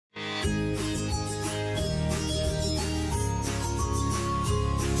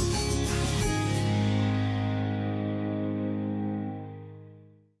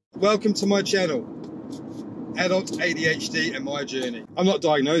welcome to my channel, Adult ADHD and my journey. I'm not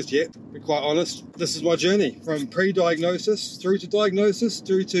diagnosed yet, to be quite honest. This is my journey from pre-diagnosis through to diagnosis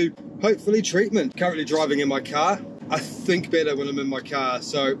through to hopefully treatment. Currently driving in my car. I think better when I'm in my car,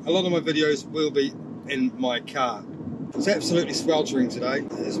 so a lot of my videos will be in my car. It's absolutely sweltering today.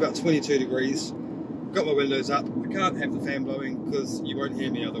 It's about 22 degrees. I've got my windows up. I can't have the fan blowing because you won't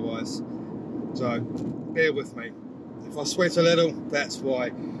hear me otherwise. So bear with me. If I sweat a little, that's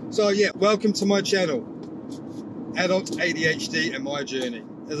why. So yeah, welcome to my channel, Adult ADHD and my journey.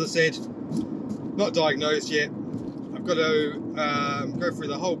 As I said, not diagnosed yet. I've got to go through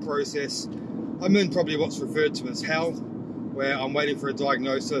the whole process. I'm in probably what's referred to as hell, where I'm waiting for a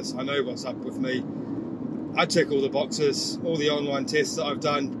diagnosis. I know what's up with me. I tick all the boxes, all the online tests that I've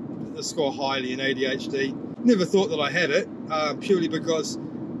done, I score highly in ADHD. Never thought that I had it, purely because,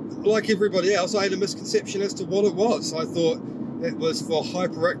 like everybody else, I had a misconception as to what it was. I thought it was for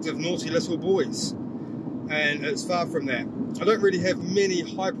hyperactive, naughty little boys, and it's far from that. I don't really have many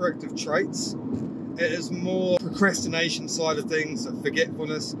hyperactive traits. It is more procrastination side of things, the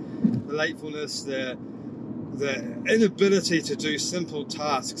forgetfulness, the latefulness, the inability to do simple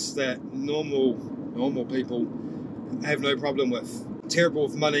tasks that normal people have no problem with. Terrible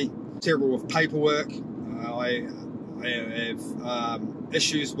with money, terrible with paperwork. I have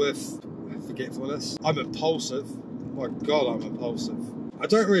issues with forgetfulness. I'm impulsive. My God, I'm impulsive. I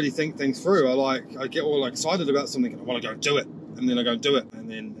don't really think things through. I get all excited about something and I want to go and do it, and then I go and do it,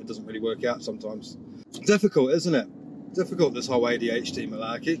 and then it doesn't really work out sometimes. Difficult, isn't it? Difficult, this whole ADHD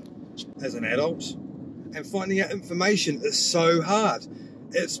malarkey as an adult, and finding out information is so hard.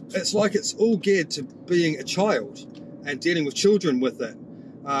 It's like it's all geared to being a child and dealing with children with it.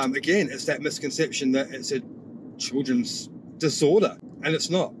 Again, it's that misconception that it's a children's disorder, and it's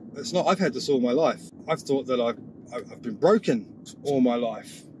not. It's not. I've had this all my life. I've thought that I've been broken all my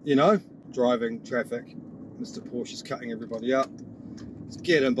life. You know, driving, traffic. Mr. Porsche's cutting everybody up. Let's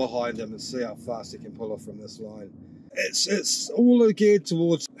get in behind him and see how fast he can pull off from this line. It's all geared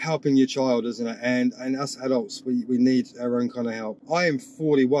towards helping your child, isn't it? And us adults, we need our own kind of help. I am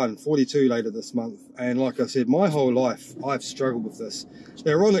 41, 42 later this month, and like I said, my whole life I've struggled with this.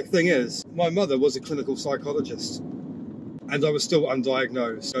 The ironic thing is, my mother was a clinical psychologist, and I was still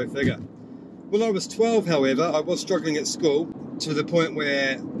undiagnosed, go figure. When I was 12, however, I was struggling at school to the point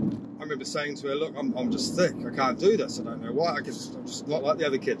where I remember saying to her, look, I'm just thick, I can't do this, I don't know why, I'm just not like the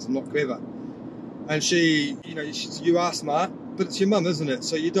other kids, I'm not clever. And she, you know, you are smart, but it's your mum, isn't it?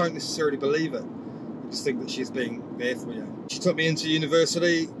 So you don't necessarily believe it. You just think that she's being there for you. She took me into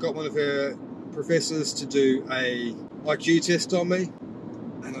university, got one of her professors to do a IQ test on me,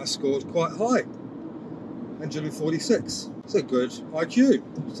 and I scored quite high. Angela 46. It's a good IQ.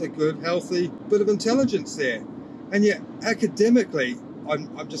 It's a good, healthy bit of intelligence there. And yet, academically,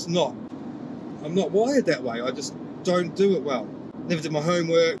 I'm just not. I'm not wired that way. I just don't do it well. Never did my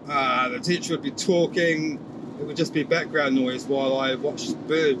homework. The teacher would be talking. It would just be background noise while I watched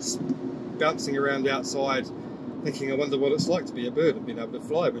birds bouncing around outside, thinking, I wonder what it's like to be a bird and being able to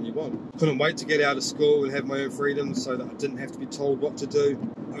fly when you want. Couldn't wait to get out of school and have my own freedom so that I didn't have to be told what to do.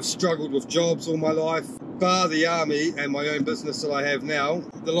 I've struggled with jobs all my life. Bar the army and my own business that I have now,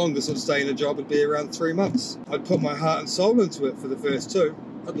 the longest I'd stay in a job would be around 3 months. I'd put my heart and soul into it for the first 2.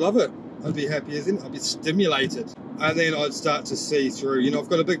 I'd love it. I'd be happy as in, I'd be stimulated. And then I'd start to see through, you know, I've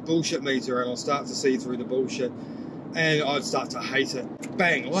got a big bullshit meter and I'll start to see through the bullshit and I'd start to hate it.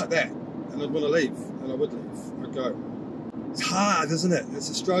 Bang, like that. And I'd want to leave, and I would leave. I'd go. It's hard, isn't it? It's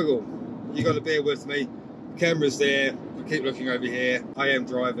a struggle. You got to bear with me. The camera's there. I keep looking over here. I am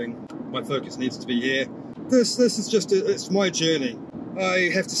driving. My focus needs to be here. This is just, it's my journey.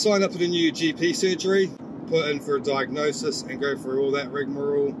 I have to sign up at a new GP surgery, put in for a diagnosis and go through all that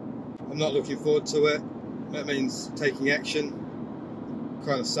rigmarole. I'm not looking forward to it. That means taking action.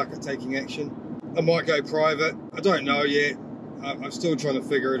 Kind of suck at taking action. I might go private. I don't know yet. I'm still trying to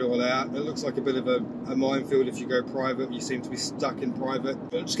figure it all out. It looks like a bit of a minefield if you go private. You seem to be stuck in private.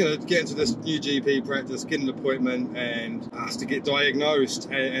 But I'm just going to get into this new GP practice, get an appointment and ask to get diagnosed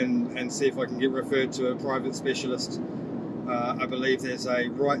and see if I can get referred to a private specialist. I believe there's a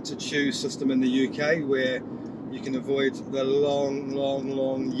right to choose system in the UK where you can avoid the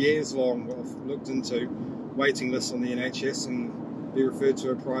long, years long, what I've looked into, waiting lists on the NHS and be referred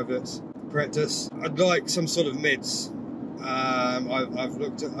to a private practice. I'd like some sort of meds. I've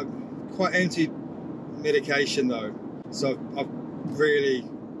looked at, I'm quite anti-medication though, so I've really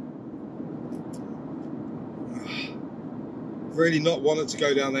not wanted to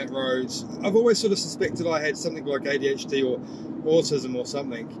go down that road. I've always sort of suspected I had something like ADHD or autism or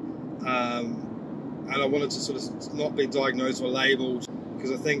something, and I wanted to sort of not be diagnosed or labelled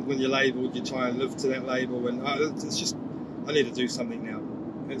because I think when you're labelled, you try and live to that label, and it's just, I need to do something now.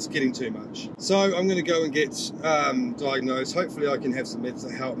 It's getting too much. So I'm going to go and get diagnosed. Hopefully I can have some meds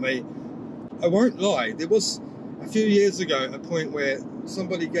that help me. I won't lie, there was a few years ago a point where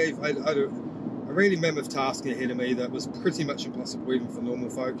somebody gave a really mammoth task ahead of me that was pretty much impossible even for normal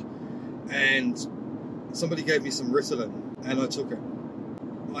folk, and somebody gave me some Ritalin and I took it.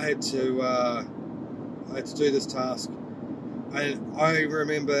 I had to do this task, and I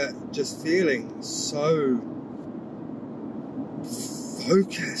remember just feeling so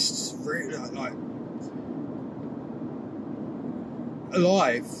focused, really, like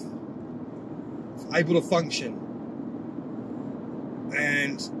alive, able to function,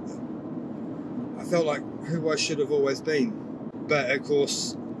 and I felt like who I should have always been. But of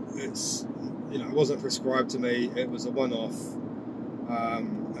course, it's, you know, it wasn't prescribed to me. It was a one-off,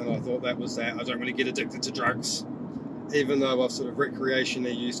 and I thought that was that. I don't really get addicted to drugs, even though I've sort of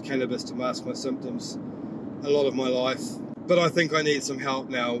recreationally used cannabis to mask my symptoms a lot of my life. But I think I need some help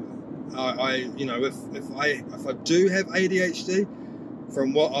now. You know, if I do have ADHD,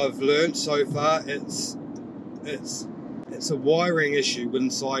 from what I've learned so far, it's a wiring issue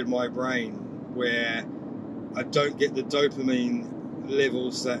inside my brain where I don't get the dopamine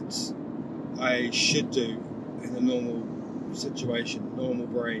levels that I should do in a normal situation, normal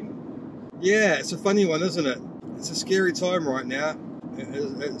brain. Yeah, it's a funny one, isn't it? It's a scary time right now.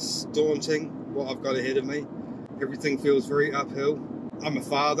 It's daunting what I've got ahead of me. Everything feels very uphill. I'm a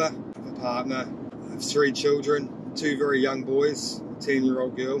father, I have a partner, I have 3 children, 2 very young boys, a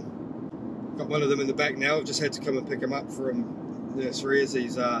 10-year-old girl. Got one of them in the back now. I've just had to come and pick him up from nursery as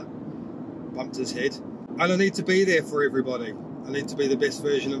he's bumped his head. And I need to be there for everybody. I need to be the best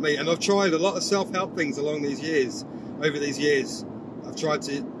version of me. And I've tried a lot of self-help things along these years. Over these years, I've tried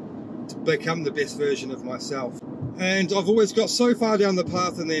to become the best version of myself. And I've always got so far down the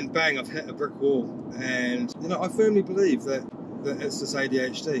path, and then bang, I've hit a brick wall. And you know, I firmly believe that it's this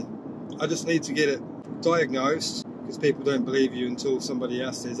ADHD. I just need to get it diagnosed, because people don't believe you until somebody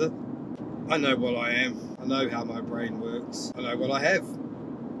else says it. I know what I am. I know how my brain works. I know what I have.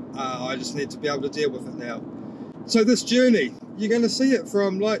 I just need to be able to deal with it now. So this journey, you're going to see it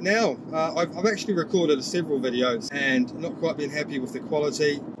from like now. I've actually recorded several videos and not quite been happy with the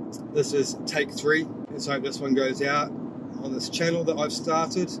quality. This is take 3. Let's hope this one goes out on this channel that I've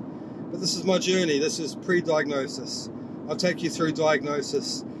started. But this is my journey. This is pre-diagnosis. I'll take you through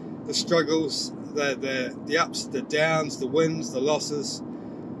diagnosis, the struggles, the ups, the downs, the wins, the losses.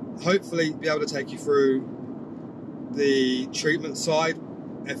 Hopefully be able to take you through the treatment side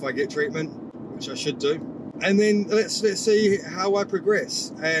if I get treatment, which I should do. And then let's see how I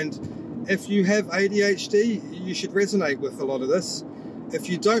progress. And if you have ADHD, you should resonate with a lot of this. If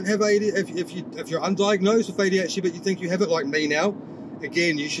you don't have ADHD, if you're undiagnosed with ADHD but you think you have it like me now,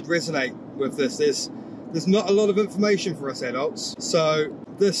 again, you should resonate with this. There's not a lot of information for us adults, so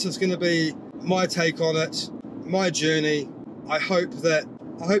this is going to be my take on it, my journey. I hope that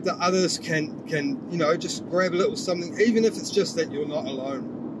others can you know, just grab a little something, even if it's just that you're not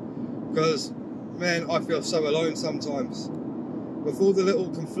alone. Because man, I feel so alone sometimes with all the little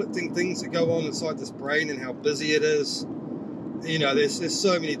conflicting things that go on inside this brain and how busy it is. You know, there's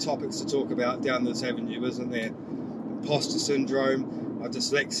so many topics to talk about down this avenue, isn't there? Imposter syndrome, my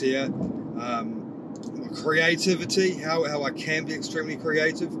dyslexia, my creativity, how I can be extremely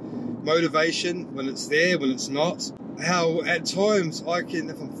creative, motivation, when it's there, when it's not, how at times I can,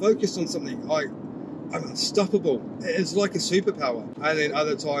 if I'm focused on something, I'm unstoppable. It's like a superpower. And then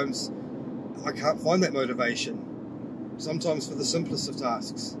other times I can't find that motivation, sometimes for the simplest of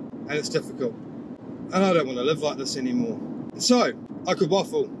tasks, and it's difficult. And I don't want to live like this anymore. So, I could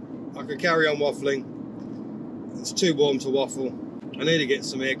waffle, I could carry on waffling. It's too warm to waffle. I need to get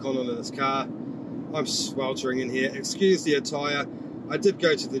some aircon on in this car. I'm sweltering in here. Excuse the attire. I did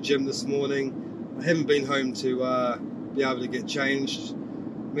go to the gym this morning. I haven't been home to be able to get changed.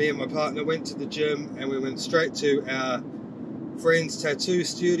 Me and my partner went to the gym and we went straight to our friend's tattoo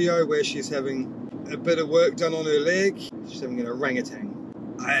studio where she's having a bit of work done on her leg. She's having an orangutan.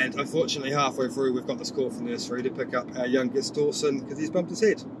 And unfortunately, halfway through, we've got this call from nursery to pick up our youngest Dawson because he's bumped his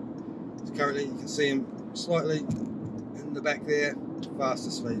head. So currently, you can see him slightly in the back there, fast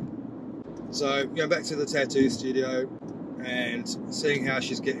asleep. So going back to the tattoo studio and seeing how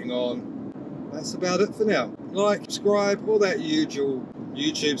she's getting on. That's about it for now. Like, subscribe, all that usual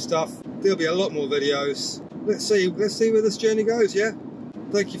YouTube stuff. There'll be a lot more videos. Let's see where this journey goes, yeah?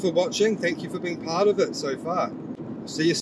 Thank you for watching. Thank you for being part of it so far. See you soon.